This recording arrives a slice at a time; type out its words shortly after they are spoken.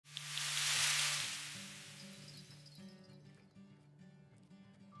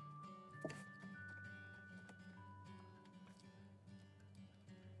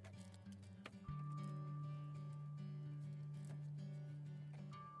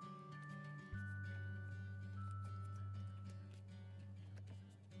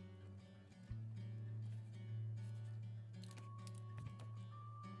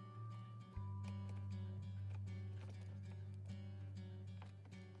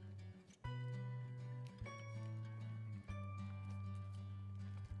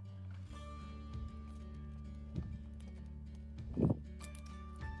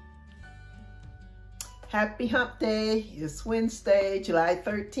Happy Hump Day. It's Wednesday, July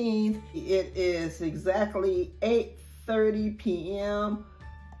 13th. It is exactly 8:30 p.m.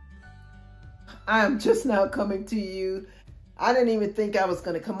 I'm just now coming to you. I didn't even think I was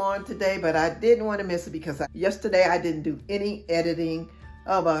going to come on today, but I didn't want to miss it because yesterday I didn't do any editing.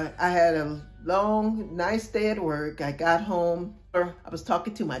 I had a long, nice day at work. I got home. I was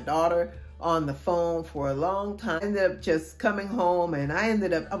talking to my daughter on the phone for a long time. I ended up just coming home and I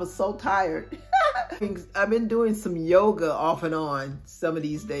was so tired. I've been doing some yoga off and on some of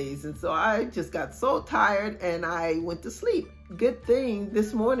these days, and so I just got so tired and I went to sleep. Good thing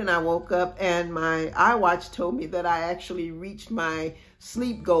this morning I woke up and my iWatch told me that I actually reached my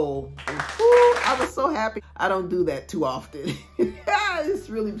sleep goal. And, I was so happy. I don't do that too often. It's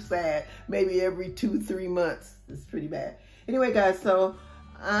really sad. Maybe every 2-3 months. It's pretty bad. Anyway, guys, so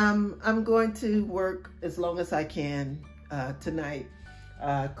I'm going to work as long as I can tonight.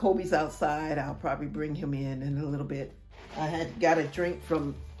 Kobe's outside. I'll probably bring him in a little bit. I got a drink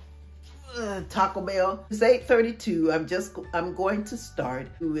from Taco Bell. It's 8:32. I'm going to start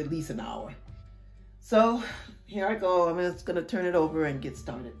in at least an hour. So here I go. I'm just gonna turn it over and get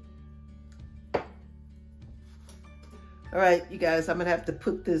started. All right, you guys, I'm gonna have to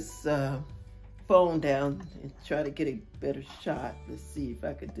put this phone down and try to get a better shot. Let's see if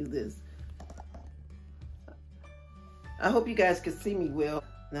I can do this. I hope you guys can see me well.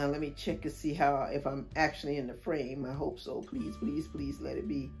 Now let me check to see if I'm actually in the frame. I hope so. Please, please, please let it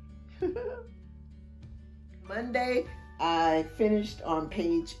be. Monday, I finished on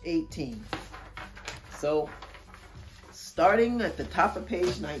page 18. So starting at the top of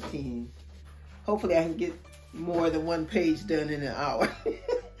page 19, hopefully I can get more than one page done in an hour.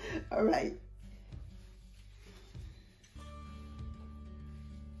 All right.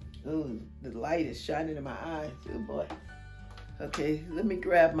 Oh, the light is shining in my eyes. Oh boy. Okay, let me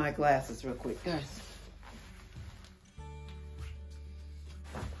grab my glasses real quick, guys.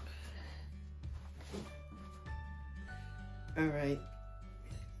 All right.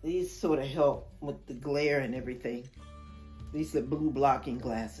 These sort of help with the glare and everything. These are blue blocking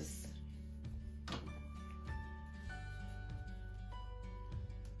glasses.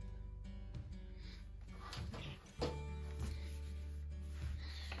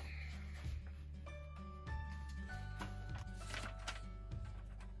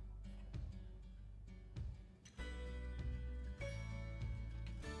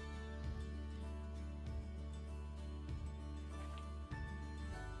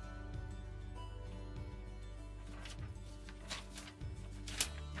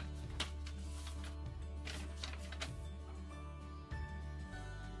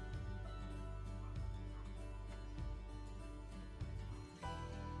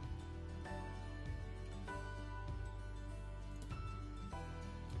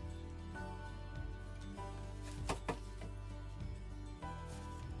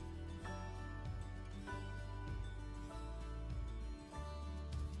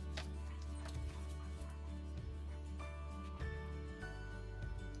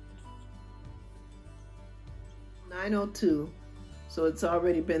 .902, so it's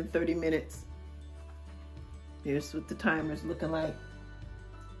already been 30 minutes. Here's what the timer's looking like.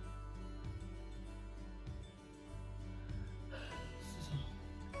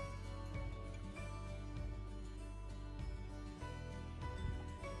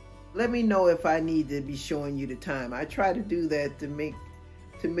 Let me know if I need to be showing you the time. I try to do that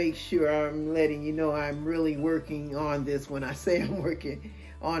to make sure I'm letting you know I'm really working on this. When I say I'm working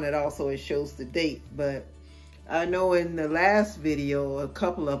on it, also it shows the date. But I know in the last video, a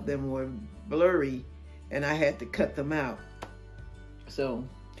couple of them were blurry and I had to cut them out. So,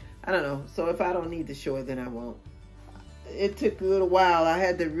 I don't know. So if I don't need to show it, then I won't. It took a little while. I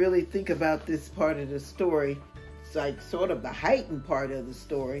had to really think about this part of the story. It's like sort of the heightened part of the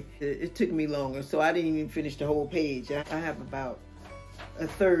story. It took me longer, so I didn't even finish the whole page. I have about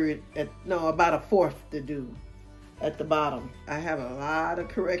about a fourth to do. At the bottom, I have a lot of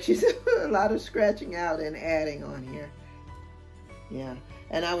corrections, a lot of scratching out and adding on here. Yeah,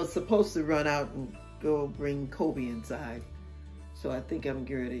 and I was supposed to run out and go bring Kobe inside. So I think I'm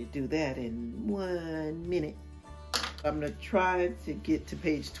going to do that in 1 minute. I'm going to try to get to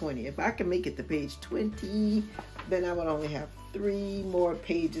page 20. If I can make it to page 20, then I would only have 3 more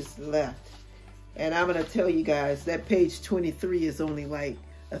pages left. And I'm going to tell you guys that page 23 is only like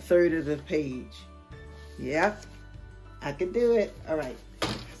a third of the page. Yep. I can do it. All right.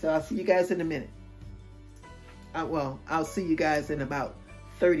 So I'll see you guys in a minute. I'll see you guys in about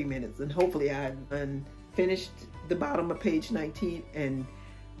 30 minutes. And hopefully I've finished the bottom of page 19 and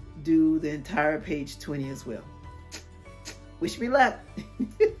do the entire page 20 as well. Wish me luck.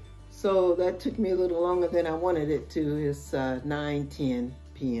 So that took me a little longer than I wanted it to. It's 9:10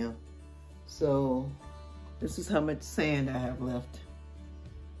 p.m. So this is how much sand I have left.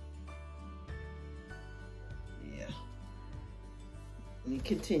 Yeah. Let me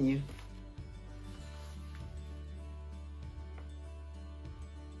continue.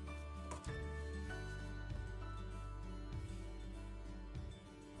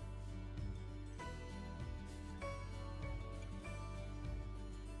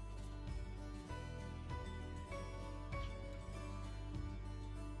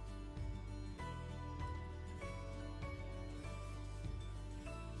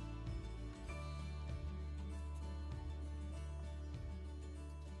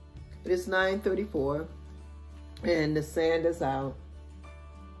 It's 9:34 and the sand is out.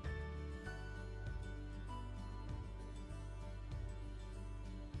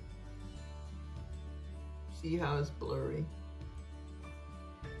 See how it's blurry?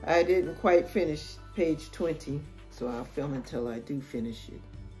 I didn't quite finish page 20, so I'll film until I do finish it.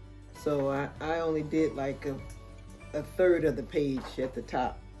 So I only did like a third of the page at the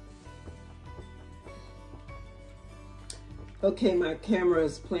top. Okay, my camera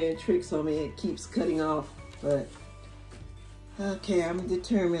is playing tricks on me. It keeps cutting off, but okay, I'm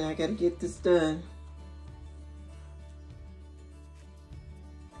determined. I gotta get this done.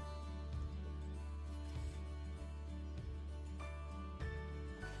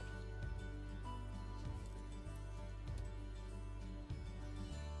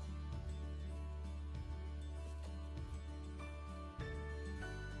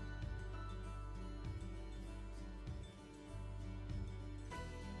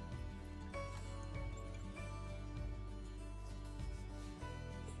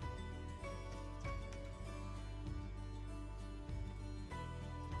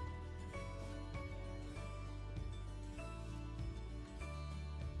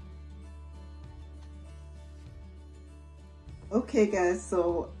 Okay guys,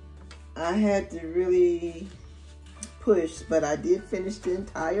 so I had to really push, but I did finish the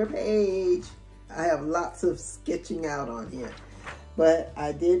entire page. I have lots of sketching out on here, but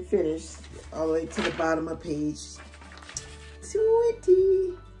I did finish all the way to the bottom of page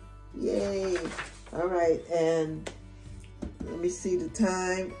 20. Yay. All right, and let me see, the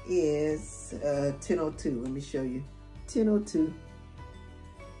time is 10:02. Let me show you. 10:02.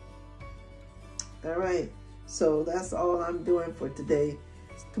 All right. So that's all I'm doing for today.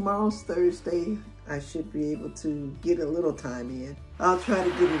 Tomorrow's Thursday. I should be able to get a little time in. I'll try to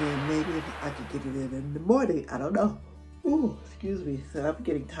get it in. Maybe I could get it in the morning. I don't know. Ooh, excuse me. So I'm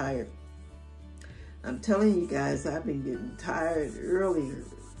getting tired. I'm telling you guys, I've been getting tired earlier.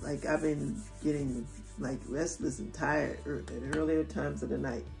 Like I've been getting like restless and tired at earlier times of the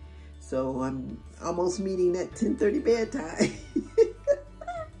night. So I'm almost meeting that 10:30 bedtime.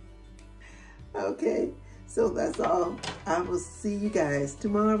 Okay. So that's all. I will see you guys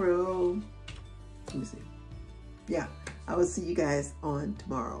tomorrow. Let me see. Yeah, I will see you guys on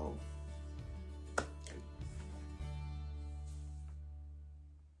tomorrow.